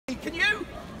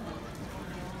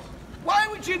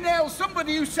you nail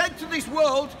somebody who said to this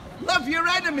world, love your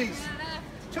enemies,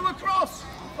 to a cross,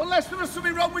 unless there was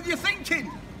something wrong with your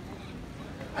thinking?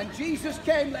 And Jesus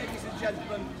came, ladies and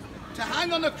gentlemen, to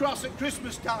hang on a cross at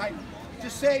Christmas time to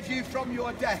save you from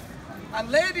your death.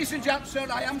 And ladies and gentlemen, sir,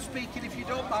 I am speaking if you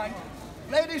don't mind.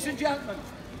 Ladies and gentlemen,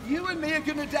 you and me are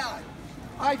going to die.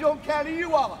 I don't care who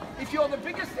you are. If you're the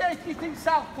biggest atheist in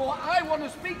Southport, I want to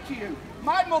speak to you.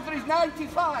 My mother is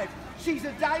 95. She's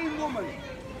a dying woman.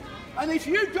 And if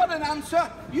you've got an answer,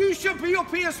 you should be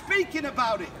up here speaking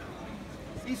about it.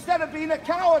 Instead of being a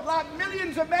coward like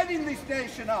millions of men in this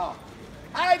nation are.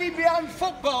 Hiding behind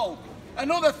football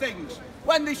and other things,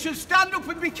 when they should stand up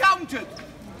and be counted.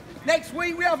 Next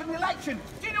week we have an election.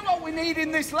 Do you know what we need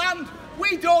in this land?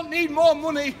 We don't need more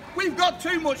money. We've got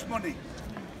too much money.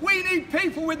 We need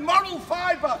people with moral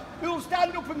fibre who will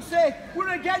stand up and say, we're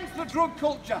against the drug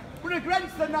culture. We're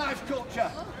against the knife culture.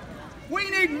 We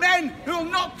need men who will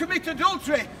not commit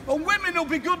adultery, and women who will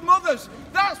be good mothers.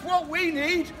 That's what we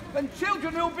need, and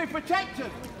children who will be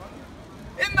protected.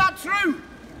 Isn't that true?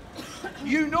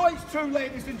 You know it's true,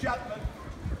 ladies and gentlemen.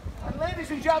 And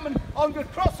ladies and gentlemen, on the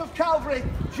cross of Calvary,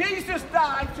 Jesus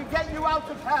died to get you out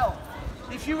of hell.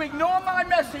 If you ignore my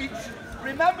message,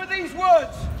 remember these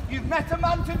words. You've met a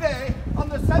man today on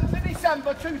the 7th of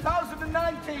December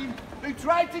 2019 who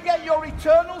tried to get your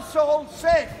eternal soul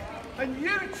safe. And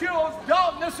you chose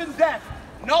darkness and death,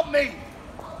 not me.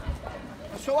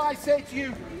 And so I say to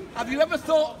you, have you ever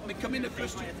thought of becoming a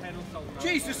Christian?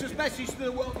 Jesus' message to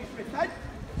the world is repent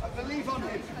and believe on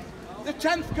him. The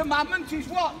 10th commandment is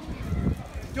what?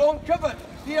 Don't covet.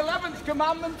 The 11th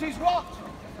commandment is what?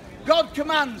 God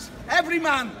commands every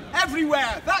man,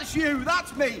 everywhere, that's you,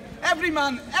 that's me, every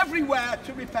man, everywhere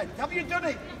to repent. Have you done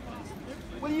it?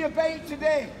 Will you obey it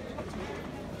today?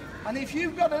 And if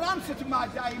you've got an answer to my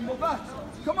dying mother,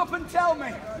 come up and tell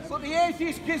me. But the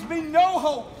atheist gives me no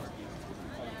hope.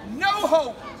 No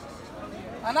hope.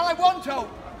 And I want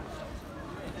hope.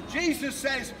 And Jesus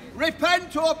says,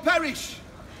 repent or perish.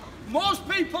 Most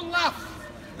people laugh.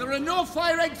 There are no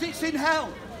fire exits in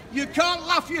hell. You can't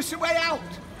laugh your way out,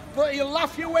 but you'll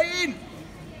laugh your way in.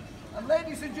 And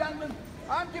ladies and gentlemen,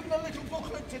 I'm giving a little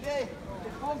booklet today.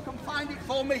 If one can find it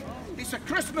for me. It's a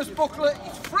Christmas booklet.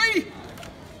 It's free.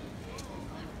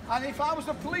 And if I was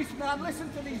a policeman, I'd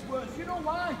listen to these words. You know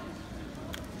why?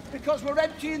 Because we're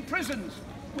emptying prisons.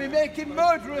 We're making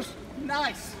murderers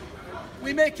nice.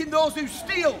 We're making those who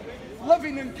steal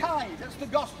loving and kind. That's the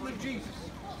gospel of Jesus.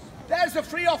 There's a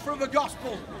free offer of a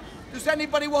gospel. Does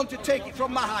anybody want to take it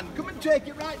from my hand? Come and take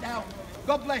it right now.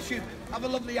 God bless you. Have a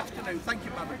lovely afternoon. Thank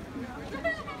you, madam.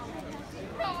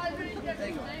 There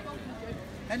you go.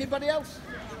 Anybody else?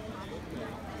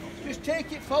 Just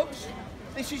take it, folks.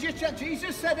 This is your chance.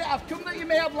 Jesus said it. I've come that you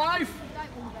may have life.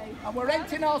 And we're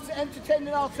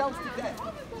entertaining ourselves to death.